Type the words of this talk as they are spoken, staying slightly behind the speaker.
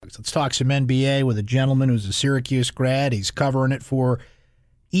Dogs. Let's talk some NBA with a gentleman who's a Syracuse grad. He's covering it for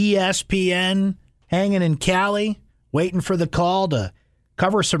ESPN, hanging in Cali, waiting for the call to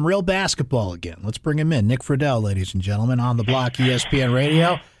cover some real basketball again. Let's bring him in. Nick Friedell, ladies and gentlemen, on the block, ESPN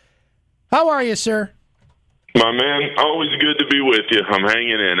Radio. How are you, sir? My man, always good to be with you. I'm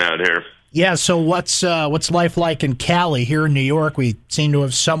hanging in out here. Yeah, so what's life like in Cali? Here in New York, we seem to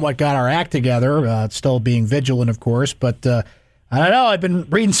have somewhat got our act together, still being vigilant, of course, but I don't know. I've been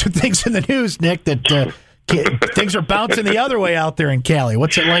reading some things in the news, Nick, that things are bouncing the other way out there in Cali.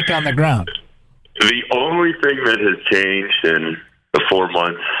 What's it like on the ground? The only thing that has changed in the 4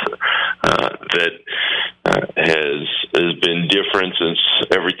 months that has been different since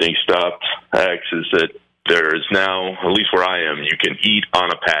everything stopped, X, is that there is now, at least where I am, you can eat on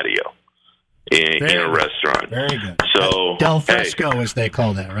a patio. In a restaurant. Very good. So Del Fresco, as they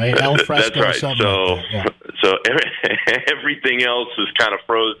call that, right? El Fresco. That's right. So everything else is kind of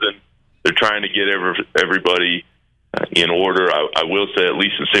frozen. They're trying to get everybody in order. I will say, at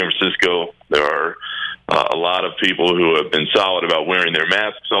least in San Francisco, there are a lot of people who have been solid about wearing their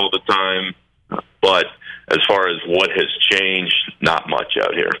masks all the time. But as far as what has changed, not much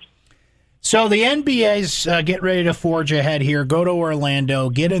out here. So the NBA's getting ready to forge ahead here, go to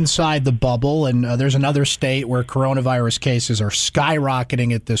Orlando, get inside the bubble, and there's another state where coronavirus cases are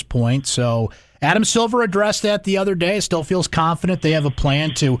skyrocketing at this point. So Adam Silver addressed that the other day, still feels confident they have a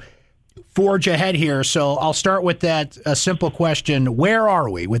plan to forge ahead here. So I'll start with that simple question. Where are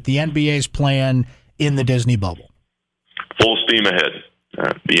we with the NBA's plan in the Disney bubble? Full steam ahead.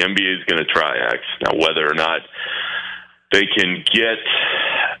 The NBA is going to try X. Now, whether or not they can get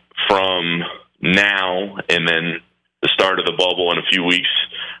from now and then the start of the bubble in a few weeks,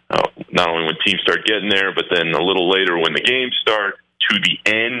 not only when teams start getting there, but then a little later when the games start, to the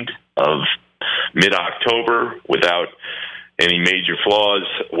end of mid-October without any major flaws,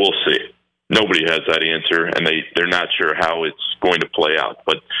 we'll see. Nobody has that answer, and they're not sure how it's going to play out.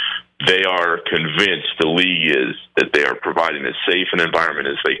 But they are convinced, the league is, that they are providing as safe an environment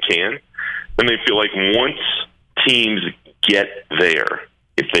as they can. And they feel like once teams get there,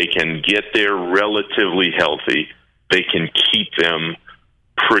 if they can get there relatively healthy, they can keep them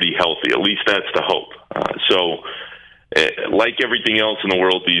pretty healthy. At least that's the hope. Like everything else in the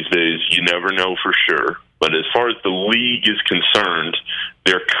world these days, you never know for sure. But as far as the league is concerned,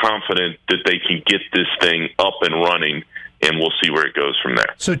 they're confident that they can get this thing up and running, and we'll see where it goes from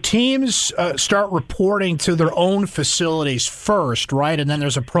there. So teams start reporting to their own facilities first, right? And then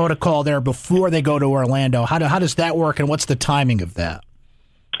there's a protocol there before they go to Orlando. How does that work, and what's the timing of that?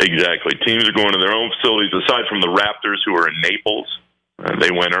 Exactly. Teams are going to their own facilities, aside from the Raptors, who are in Naples.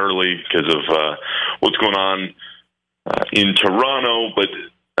 They went early because of what's going on in Toronto. But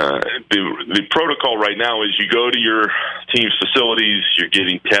the protocol right now is you go to your team's facilities, you're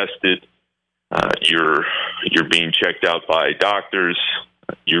getting tested, you're being checked out by doctors,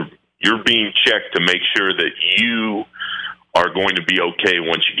 you're being checked to make sure that you are going to be okay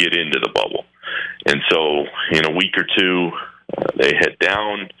once you get into the bubble. And so in a week or two, they head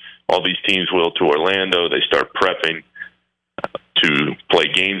down. All these teams will to Orlando. They start prepping to play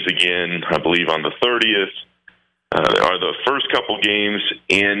games again, I believe, on the 30th. There are the first couple games.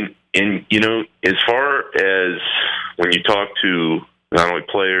 And you know, as far as when you talk to not only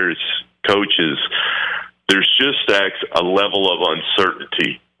players, coaches, there's just a level of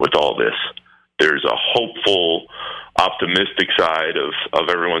uncertainty with all this. There's a hopeful, optimistic side of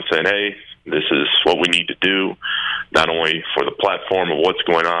everyone saying, hey, this is what we need to do, not only for the platform of what's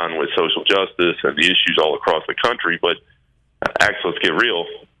going on with social justice and the issues all across the country, but actually, let's get real.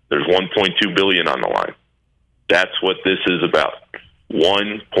 There's $1.2 billion on the line. That's what this is about.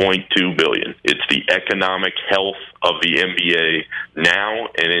 $1.2 billion. It's the economic health of the NBA now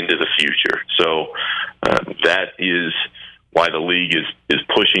and into the future. So that is why the league is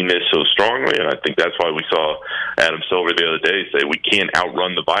pushing this so strongly, and I think that's why we saw Adam Silver the other day say we can't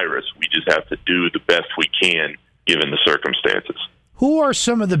outrun the virus. We just have to do the best we can given the circumstances. Who are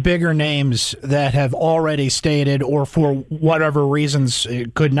some of the bigger names that have already stated, or for whatever reasons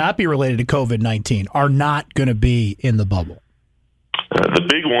it could not be related to COVID-19, are not going to be in the bubble? The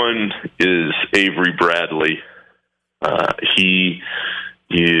big one is Avery Bradley. He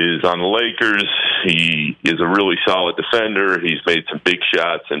is on the Lakers. He is a really solid defender. He's made some big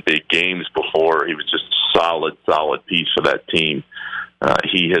shots in big games before. He was just a solid piece for that team.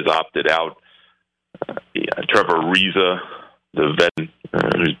 He has opted out. Trevor Ariza, the vet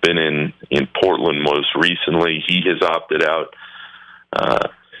who's been in Portland most recently, he has opted out.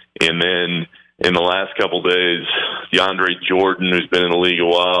 And then in the last couple days, DeAndre Jordan, who's been in the league a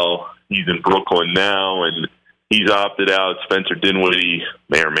while, he's in Brooklyn now, and he's opted out. Spencer Dinwiddie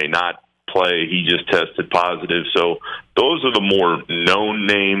may or may not play. He just tested positive. So those are the more known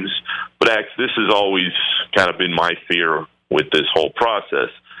names. But this has always kind of been my fear with this whole process.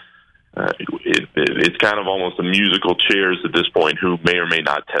 It's kind of almost a musical chairs at this point, who may or may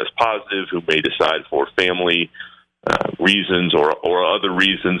not test positive, who may decide for family reasons or other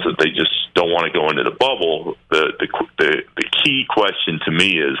reasons that they just don't want to go into the bubble. The key question to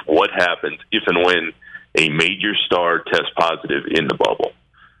me is what happens if and when a major star tests positive in the bubble?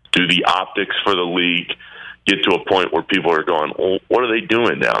 Do the optics for the league get to a point where people are going, oh, what are they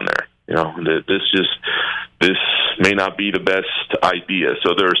doing down there? You know, this may not be the best idea.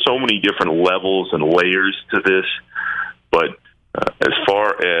 So there are so many different levels and layers to this. But as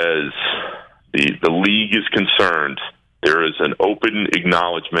far as the league is concerned, there is an open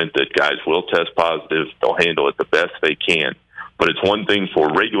acknowledgement that guys will test positive. They'll handle it the best they can. But it's one thing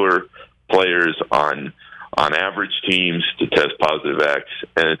for regular players on average teams to test positive X,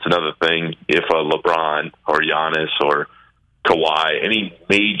 and it's another thing if a LeBron or Giannis or Kawhi, any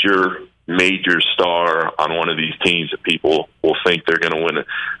major star on one of these teams that people will think they're going to win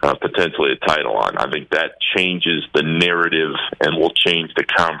potentially a title on. I think that changes the narrative and will change the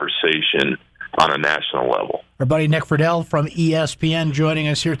conversation on a national level. Our buddy Nick Friedell from ESPN joining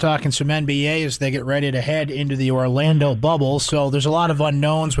us here talking some NBA as they get ready to head into the Orlando bubble. So there's a lot of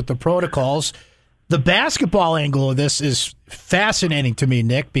unknowns with the protocols. The basketball angle of this is fascinating to me,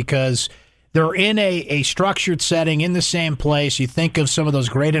 Nick, because they're in a structured setting in the same place. You think of some of those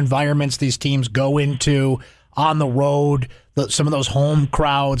great environments these teams go into on the road, some of those home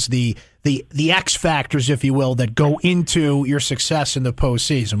crowds, the X factors, if you will, that go into your success in the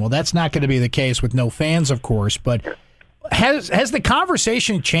postseason. Well, that's not going to be the case with no fans, of course. But has the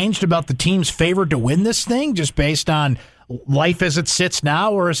conversation changed about the teams favored to win this thing, just based on life as it sits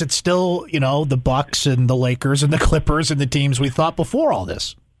now, or is it still, the Bucks and the Lakers and the Clippers and the teams we thought before all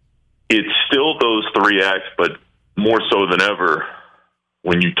this? It's still those three acts, but more so than ever,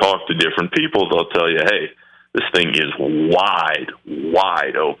 when you talk to different people, they'll tell you, hey, this thing is wide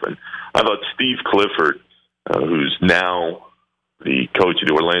open. I thought Steve Clifford, who's now the coach of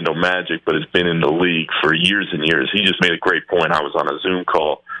the Orlando Magic, but has been in the league for years and years, he just made a great point. I was on a Zoom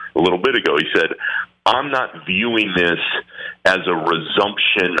call a little bit ago. He said, I'm not viewing this as a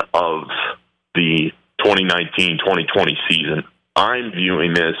resumption of the 2019-2020 season. I'm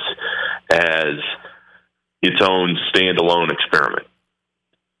viewing this as its own standalone experiment.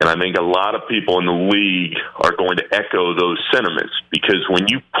 And I think a lot of people in the league are going to echo those sentiments, because when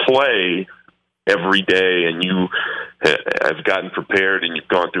you play every day and you have gotten prepared and you've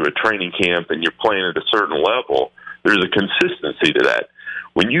gone through a training camp and you're playing at a certain level, there's a consistency to that.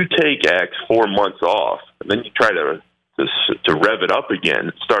 When you take 4 months off and then you try to rev it up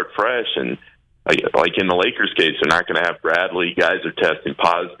again, start fresh, and like in the Lakers case, they're not going to have Bradley. Guys are testing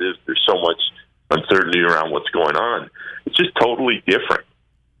positive. There's so much uncertainty around what's going on. It's just totally different.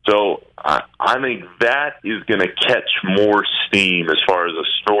 So I think that is going to catch more steam as far as a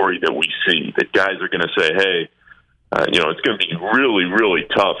story that we see, that guys are going to say, hey, it's going to be really, really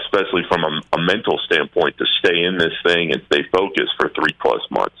tough, especially from a mental standpoint, to stay in this thing and stay focused for 3+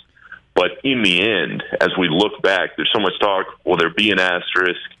 months. But in the end, as we look back, there's so much talk, will there be an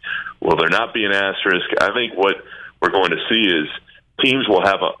asterisk? Will there not be an asterisk? I think what we're going to see is teams will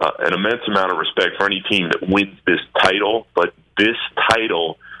have an immense amount of respect for any team that wins this title, but this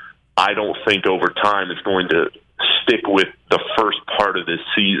title, I don't think over time is going to stick with the first part of this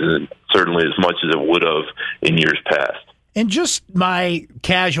season, certainly as much as it would have in years past. And just my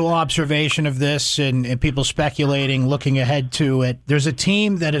casual observation of this and people speculating, looking ahead to it, there's a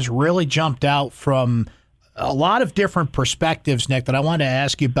team that has really jumped out from a lot of different perspectives, Nick, that I want to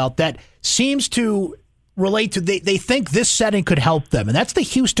ask you about, that seems to relate to, they think this setting could help them, and that's the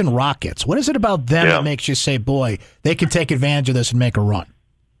Houston Rockets. What is it about them that makes you say, boy, they can take advantage of this and make a run?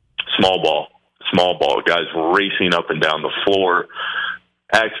 Small ball, guys racing up and down the floor.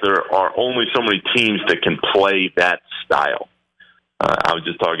 Actually, there are only so many teams that can play that style. I was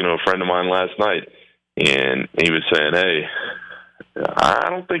just talking to a friend of mine last night, and he was saying, hey, I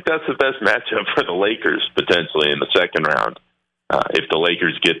don't think that's the best matchup for the Lakers potentially in the second round if the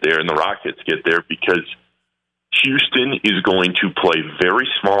Lakers get there and the Rockets get there, because Houston is going to play very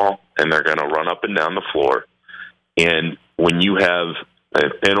small, and they're going to run up and down the floor. And when you have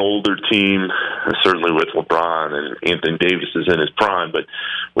an older team, certainly with LeBron, and Anthony Davis is in his prime, but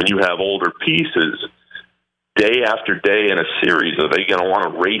when you have older pieces, day after day in a series, are they going to want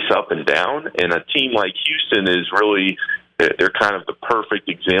to race up and down? And a team like Houston is really, they're kind of the perfect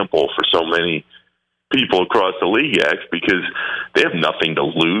example for so many people across the league act because they have nothing to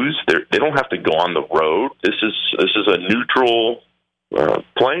lose. They don't have to go on the road. This is a neutral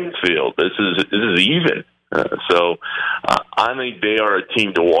playing field. This is even. So I think they are a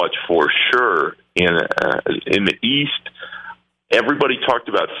team to watch for sure. In the East, everybody talked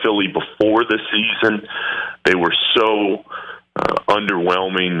about Philly before the season. They were so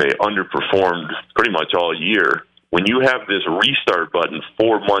underwhelming. They underperformed pretty much all year. When you have this restart button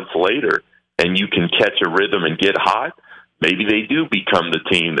 4 months later and you can catch a rhythm and get hot, maybe they do become the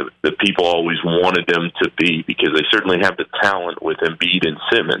team that people always wanted them to be, because they certainly have the talent with Embiid and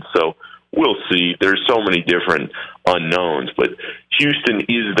Simmons. So we'll see. There's so many different unknowns, but Houston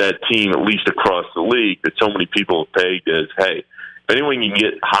is that team, at least across the league, that so many people have pegged as, hey, if anyone can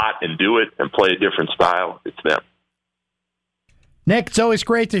get hot and do it and play a different style, it's them. Nick, it's always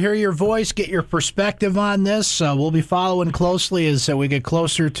great to hear your voice, get your perspective on this. We'll be following closely as we get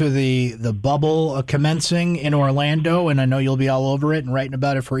closer to the bubble commencing in Orlando, and I know you'll be all over it and writing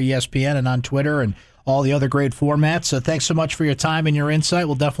about it for ESPN and on Twitter and all the other great formats. So thanks so much for your time and your insight.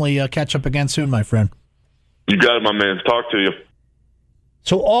 We'll definitely catch up again soon, my friend. You got it, my man. Talk to you.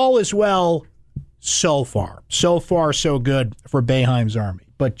 So all is well so far. So far, so good for Boeheim's Army.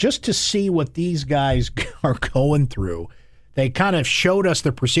 But just to see what these guys are going through, they kind of showed us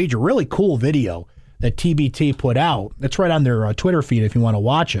the procedure. Really cool video that TBT put out. It's right on their Twitter feed if you want to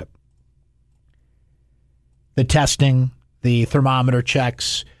watch it. The testing, the thermometer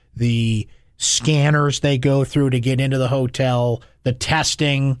checks, the scanners they go through to get into the hotel, the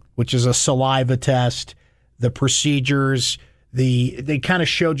testing, which is a saliva test, the procedures. They kind of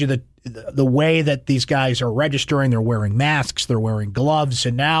showed you the way that these guys are registering. They're wearing masks, they're wearing gloves,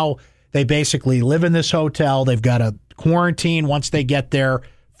 and now they basically live in this hotel. They've got to quarantine once they get there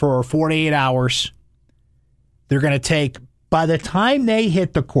for 48 hours. They're going to take, by the time they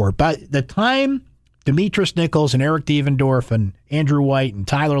hit the court, by the time Demetrius Nichols and Eric Devendorf and Andrew White and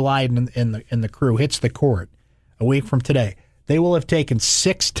Tyler Lydon and the crew hits the court a week from today, they will have taken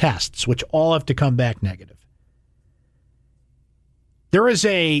 6 tests, which all have to come back negative. There is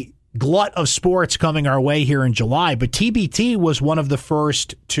a glut of sports coming our way here in July, but TBT was one of the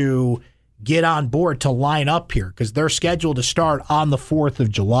first to get on board to line up here because they're scheduled to start on the 4th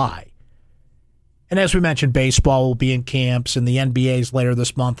of July. And as we mentioned, baseball will be in camps, and the NBA's later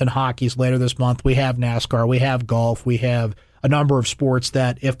this month, and hockey's later this month. We have NASCAR, we have golf, we have a number of sports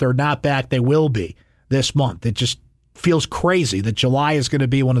that if they're not back, they will be this month. It just feels crazy that July is going to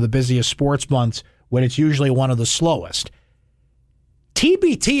be one of the busiest sports months when it's usually one of the slowest.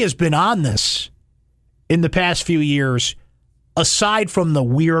 TBT has been on this in the past few years, aside from the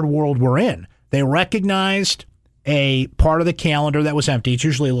weird world we're in. They recognized a part of the calendar that was empty. It's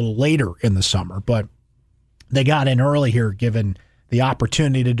usually a little later in the summer, but they got in early here given the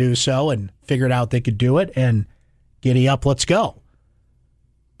opportunity to do so and figured out they could do it, and giddy up, let's go.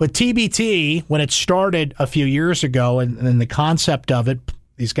 But TBT, when it started a few years ago, and the concept of it,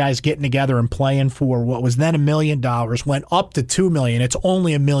 these guys getting together and playing for what was then $1 million, went up to $2 million. It's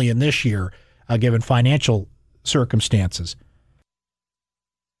only $1 million this year, given financial circumstances.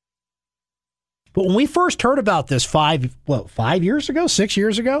 But when we first heard about this 5 years ago, 6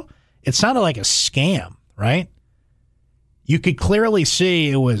 years ago, it sounded like a scam, right? You could clearly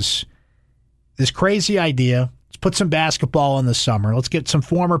see it was this crazy idea. Let's put some basketball in the summer. Let's get some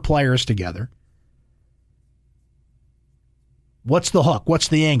former players together. What's the hook? What's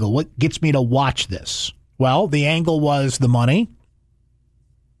the angle? What gets me to watch this? Well, the angle was the money.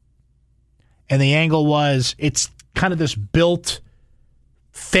 And the angle was it's kind of this built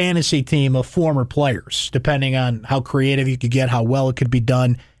fantasy team of former players, depending on how creative you could get, how well it could be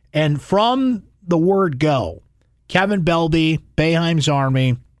done. And from the word go, Kevin Belby, Boeheim's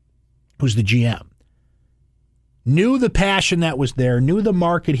Army, who's the GM, knew the passion that was there, knew the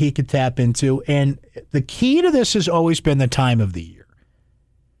market he could tap into, and the key to this has always been the time of the year.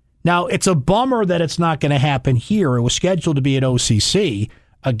 Now, it's a bummer that it's not going to happen here. It was scheduled to be at OCC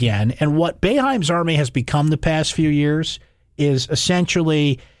again, and what Boeheim's Army has become the past few years is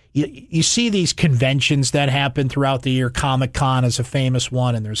essentially, you see these conventions that happen throughout the year. Comic-Con is a famous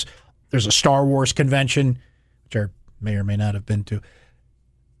one, and there's a Star Wars convention, which I may or may not have been to.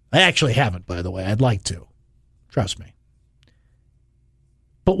 I actually haven't, by the way. I'd like to. Trust me.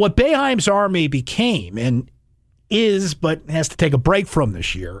 But what Boeheim's Army became, and is, but has to take a break from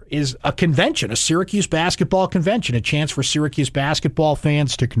this year, is a convention, a Syracuse basketball convention, a chance for Syracuse basketball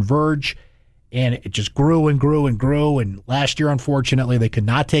fans to converge, and it just grew and grew and grew, and last year, unfortunately, they could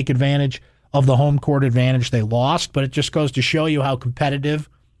not take advantage of the home court advantage. They lost, but it just goes to show you how competitive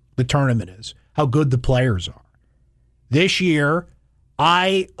the tournament is, how good the players are. This year,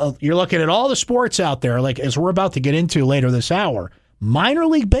 You're looking at all the sports out there, like as we're about to get into later this hour, minor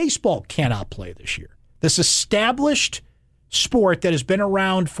league baseball cannot play this year. This established sport that has been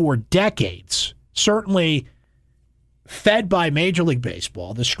around for decades, certainly fed by Major League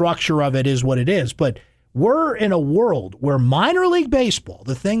Baseball. The structure of it is what it is, but we're in a world where minor league baseball,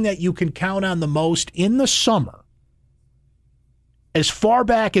 the thing that you can count on the most in the summer, as far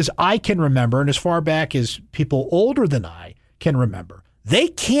back as I can remember and as far back as people older than I can remember, they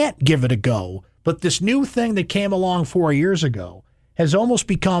can't give it a go. But this new thing that came along 4 years ago has almost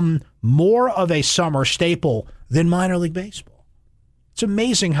become more of a summer staple than minor league baseball. It's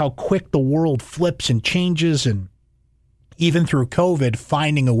amazing how quick the world flips and changes, and even through COVID,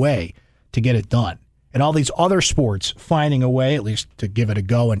 finding a way to get it done. And all these other sports finding a way, at least to give it a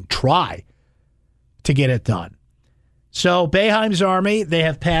go and try to get it done. So Boeheim's Army, they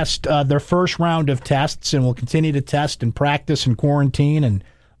have passed their first round of tests and will continue to test and practice and quarantine and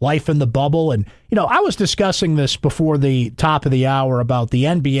life in the bubble. And, I was discussing this before the top of the hour about the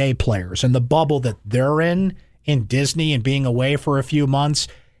NBA players and the bubble that they're in Disney and being away for a few months.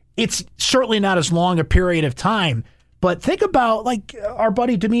 It's certainly not as long a period of time. But think about, like, our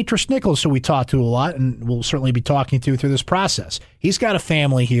buddy Demetrius Nichols, who we talk to a lot and we'll certainly be talking to through this process. He's got a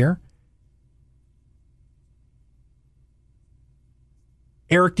family here.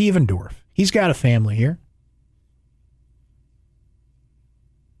 Eric Devendorf, he's got a family here.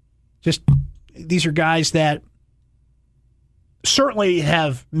 Just, these are guys that certainly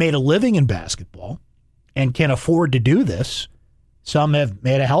have made a living in basketball and can afford to do this. Some have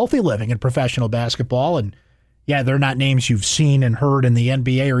made a healthy living in professional basketball, and yeah, they're not names you've seen and heard in the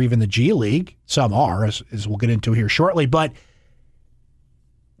NBA or even the G League. Some are, as we'll get into here shortly. But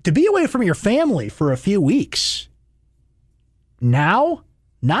to be away from your family for a few weeks now,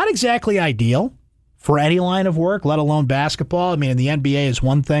 not exactly ideal for any line of work, let alone basketball. I mean, the NBA is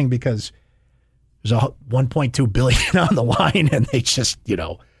one thing because there's a $1.2 billion on the line, and they just,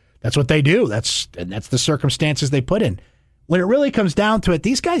 that's what they do. That's the circumstances they put in. When it really comes down to it,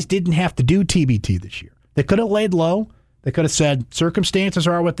 these guys didn't have to do TBT this year. They could have laid low. They could have said, circumstances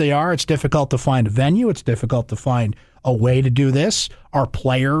are what they are. It's difficult to find a venue. It's difficult to find a way to do this. Our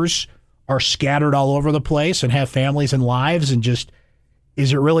players are scattered all over the place and have families and lives, and just,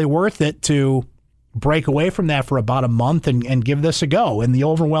 is it really worth it to break away from that for about a month and give this a go? And the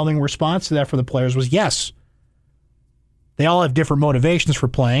overwhelming response to that for the players was yes. They all have different motivations for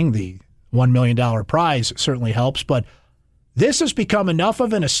playing. The $1 million prize certainly helps, but this has become enough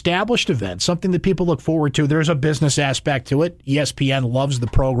of an established event, something that people look forward to. There's a business aspect to it. ESPN loves the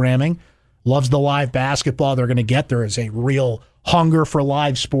programming, loves the live basketball they're going to get. There is a real hunger for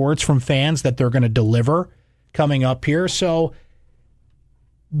live sports from fans that they're going to deliver coming up here. So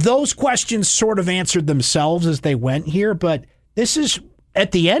those questions sort of answered themselves as they went here, but this is,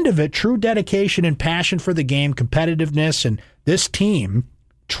 at the end of it, true dedication and passion for the game, competitiveness, and this team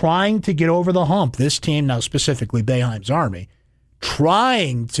trying to get over the hump. This team, now specifically Boeheim's Army,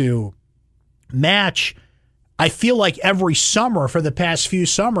 trying to match. I feel like every summer for the past few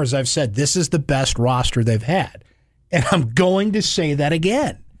summers, I've said this is the best roster they've had. And I'm going to say that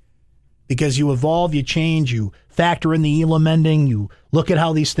again, because you evolve, you change, you factor in the Elam ending, you look at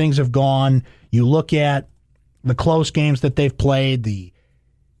how these things have gone, you look at the close games that they've played, the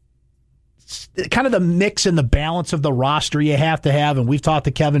kind of the mix and the balance of the roster you have to have. And we've talked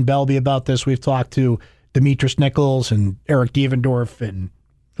to Kevin Belby about this. We've talked to Demetrius Nichols and Eric Devendorf and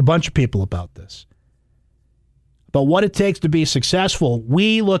a bunch of people about this. But what it takes to be successful,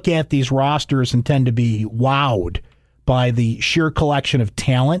 we look at these rosters and tend to be wowed by the sheer collection of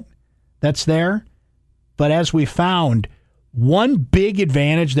talent that's there. But as we found, one big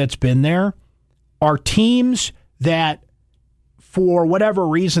advantage that's been there are teams that, for whatever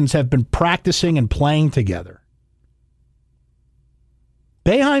reasons, have been practicing and playing together.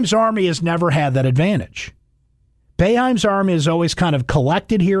 Boeheim's Army has never had that advantage. Boeheim's Army has always kind of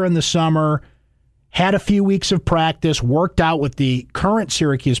collected here in the summer, had a few weeks of practice, worked out with the current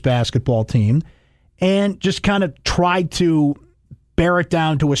Syracuse basketball team, and just kind of tried to bear it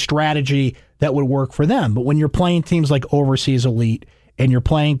down to a strategy that would work for them. But when you're playing teams like Overseas Elite and you're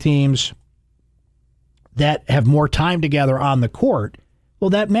playing teams that have more time together on the court,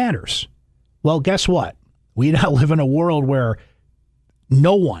 well, that matters. Well, guess what? We now live in a world where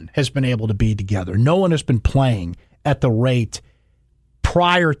no one has been able to be together. No one has been playing at the rate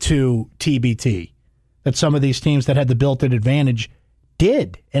prior to TBT that some of these teams that had the built-in advantage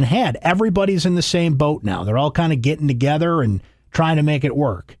did and had. Everybody's in the same boat now. They're all kind of getting together and trying to make it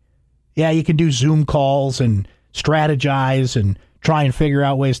work. Yeah, you can do Zoom calls and strategize and try and figure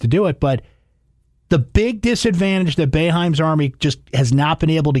out ways to do it, but The big disadvantage that Boeheim's Army just has not been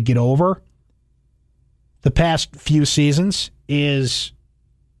able to get over the past few seasons is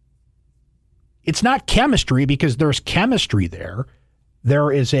it's not chemistry, because there's chemistry there.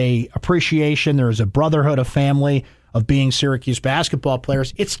 There is a appreciation. There is a brotherhood of family of being Syracuse basketball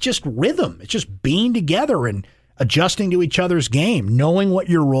players. It's just rhythm. It's just being together and adjusting to each other's game, knowing what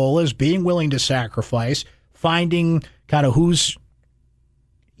your role is, being willing to sacrifice, finding kind of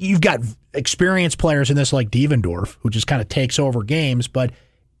you've got experienced players in this like Devendorf, who just kind of takes over games, but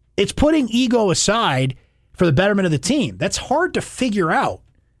it's putting ego aside for the betterment of the team. That's hard to figure out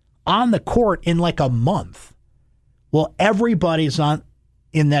on the court in like a month. Well, everybody's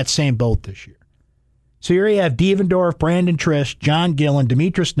in that same boat this year. So here you have Devendorf, Brandon Trish, John Gillen,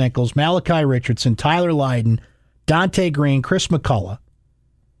 Demetrius Nichols, Malachi Richardson, Tyler Lydon, Dante Green, Chris McCullough.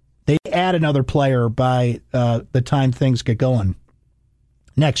 They add another player by the time things get going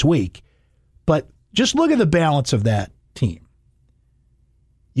next week. But just look at the balance of that team.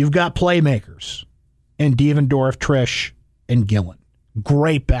 You've got playmakers in Devendorf, Trish, and Gillen.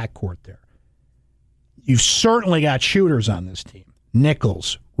 Great backcourt there. You've certainly got shooters on this team.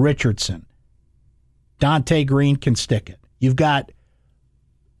 Nichols, Richardson, Dante Green can stick it. You've got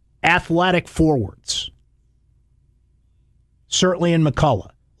athletic forwards. Certainly in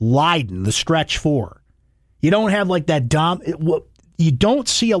McCullough. Lydon, the stretch four. You don't have like that you don't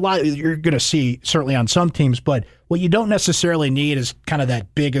see a lot. You're going to see certainly on some teams, but what you don't necessarily need is kind of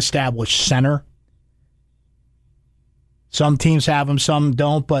that big established center. Some teams have them, some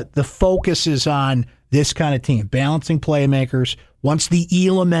don't, but the focus is on this kind of team, balancing playmakers. Once the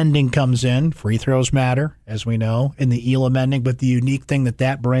Elam ending comes in, free throws matter, as we know, in the Elam ending, but the unique thing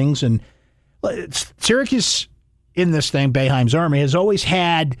that brings, and Syracuse in this thing, Boeheim's Army, has always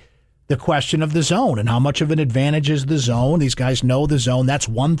had the question of the zone and how much of an advantage is the zone. These guys know the zone. That's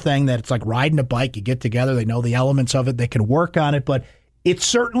one thing that it's like riding a bike. You get together, they know the elements of it, they can work on it, but it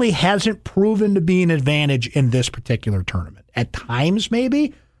certainly hasn't proven to be an advantage in this particular tournament. At times,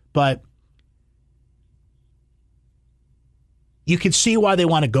 maybe, but you can see why they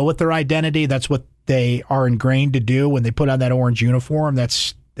want to go with their identity. That's what they are ingrained to do when they put on that orange uniform.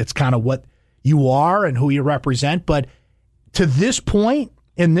 That's kind of what you are and who you represent. But to this point,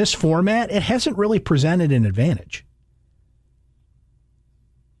 in this format, it hasn't really presented an advantage.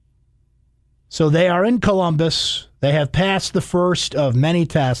 So they are in Columbus. They have passed the first of many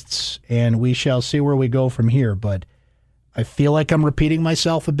tests, and we shall see where we go from here. But I feel like I'm repeating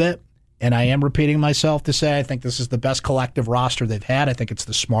myself a bit, and I am repeating myself to say I think this is the best collective roster they've had. I think it's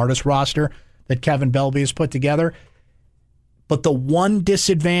the smartest roster that Kevin Belby has put together. But the one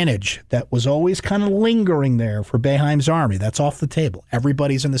disadvantage that was always kind of lingering there for Boeheim's Army, that's off the table.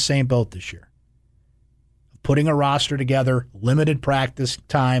 Everybody's in the same boat this year. Putting a roster together, limited practice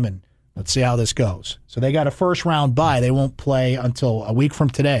time, and let's see how this goes. So they got a first-round bye. They won't play until a week from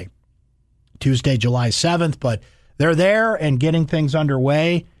today, Tuesday, July 7th, but they're there and getting things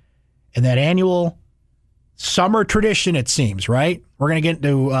underway. And that annual summer tradition, it seems, right? We're going to get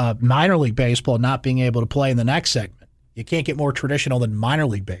into minor league baseball not being able to play in the next segment. You can't get more traditional than minor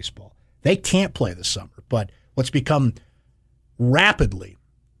league baseball. They can't play this summer, but what's become rapidly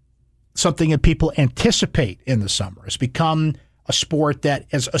something that people anticipate in the summer has become a sport that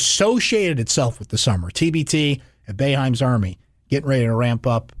has associated itself with the summer. TBT at Boeheim's Army getting ready to ramp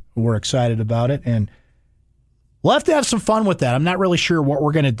up. We're excited about it, and we'll have to have some fun with that. I'm not really sure what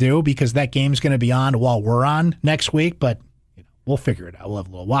we're going to do because that game's going to be on while we're on next week, but we'll figure it out. We'll have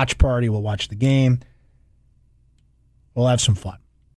a little watch party. We'll watch the game. We'll have some fun.